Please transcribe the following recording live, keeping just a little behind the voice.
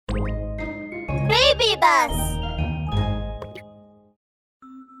Baby Bus!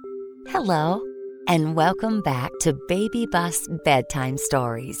 Hello, and welcome back to Baby Bus Bedtime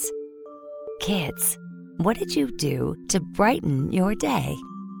Stories. Kids, what did you do to brighten your day?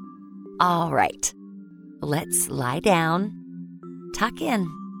 All right, let's lie down, tuck in,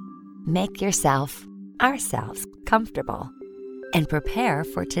 make ourselves comfortable, and prepare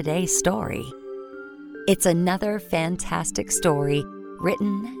for today's story. It's another fantastic story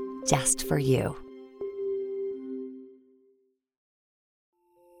written just for you.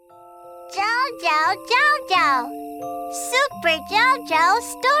 Jojo, Jojo! Super Jojo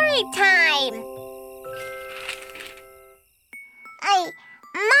story time!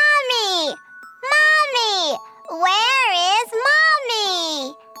 Mommy! Mommy! Where is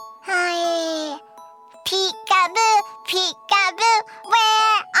Mommy? Peekaboo, peekaboo,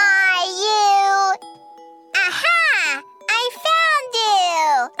 where are you? Aha! I found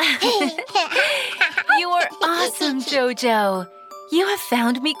you! You are awesome, Jojo. You have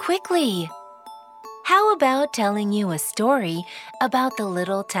found me quickly. How about telling you a story about the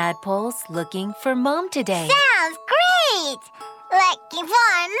little tadpoles looking for Mom today? Sounds great! Looking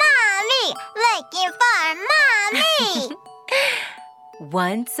for Mommy! Looking for Mommy!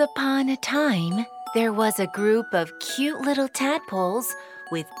 Once upon a time, there was a group of cute little tadpoles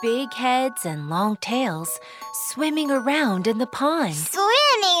with big heads and long tails swimming around in the pond.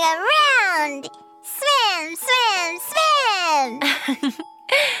 Swimming around! Swim, swim, swim!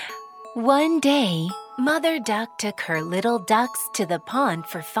 One day, Mother Duck took her little ducks to the pond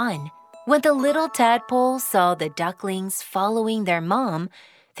for fun. When the little tadpoles saw the ducklings following their mom,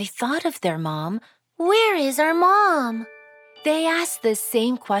 they thought of their mom. Where is our mom? They asked the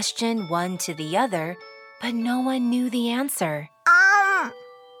same question one to the other, but no one knew the answer.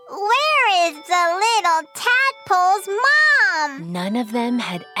 Where is the little tadpole's mom? None of them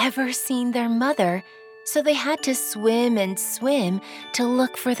had ever seen their mother, so they had to swim and swim to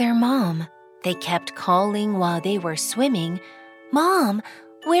look for their mom. They kept calling while they were swimming, "Mom,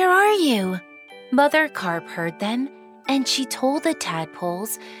 where are you?" Mother Carp heard them, and she told the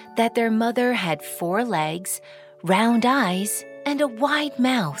tadpoles that their mother had 4 legs, round eyes, and a wide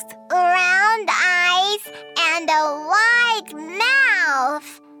mouth. Round eyes and a wide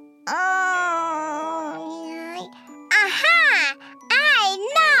mouth. Aha! I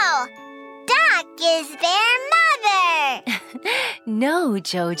know! Duck is their mother! No,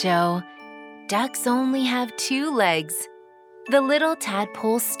 Jojo. Ducks only have 2 legs. The little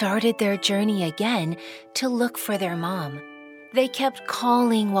tadpoles started their journey again to look for their mom. They kept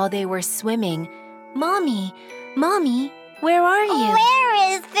calling while they were swimming, "Mommy, Mommy, where are you?" Where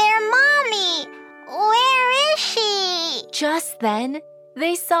is their mommy? Where is she? Just then,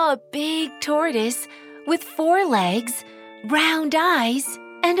 they saw a big tortoise with 4 legs, round eyes,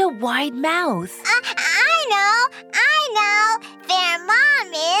 and a wide mouth. I know! Their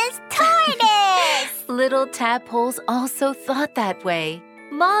mom is Tortoise! Little tadpoles also thought that way.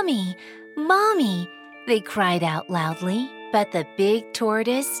 "Mommy, Mommy," they cried out loudly. But the big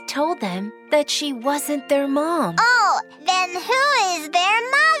tortoise told them that she wasn't their mom. Oh, then who is their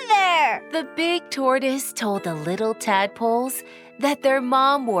mother? The big tortoise told the little tadpoles that their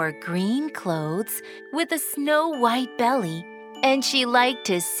mom wore green clothes with a snow-white belly, and she liked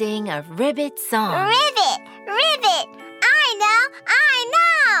to sing a ribbit song. Ribbit! Ribbit! I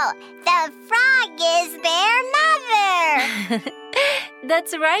know! The frog is their mother!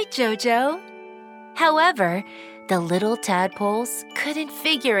 That's right, Jojo. However, the little tadpoles couldn't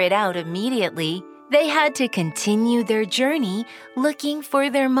figure it out immediately. They had to continue their journey looking for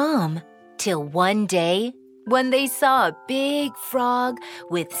their mom, till one day, when they saw a big frog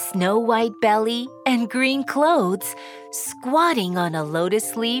with snow-white belly and green clothes squatting on a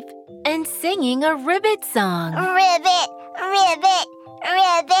lotus leaf and singing a ribbit song. Ribbit! Ribbit!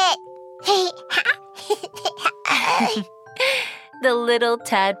 Ribbit! The little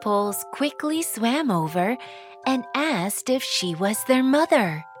tadpoles quickly swam over and asked if she was their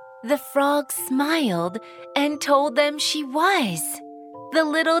mother. The frog smiled and told them she was. The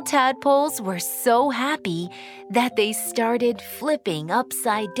little tadpoles were so happy that they started flipping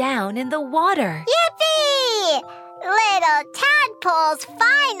upside down in the water. Yippee! Little tadpoles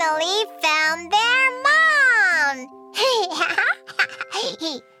finally found their mom!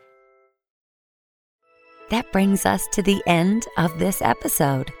 That brings us to the end of this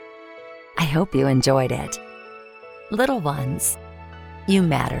episode. I hope you enjoyed it. Little ones, you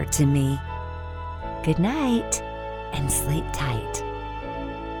matter to me. Good night and sleep tight.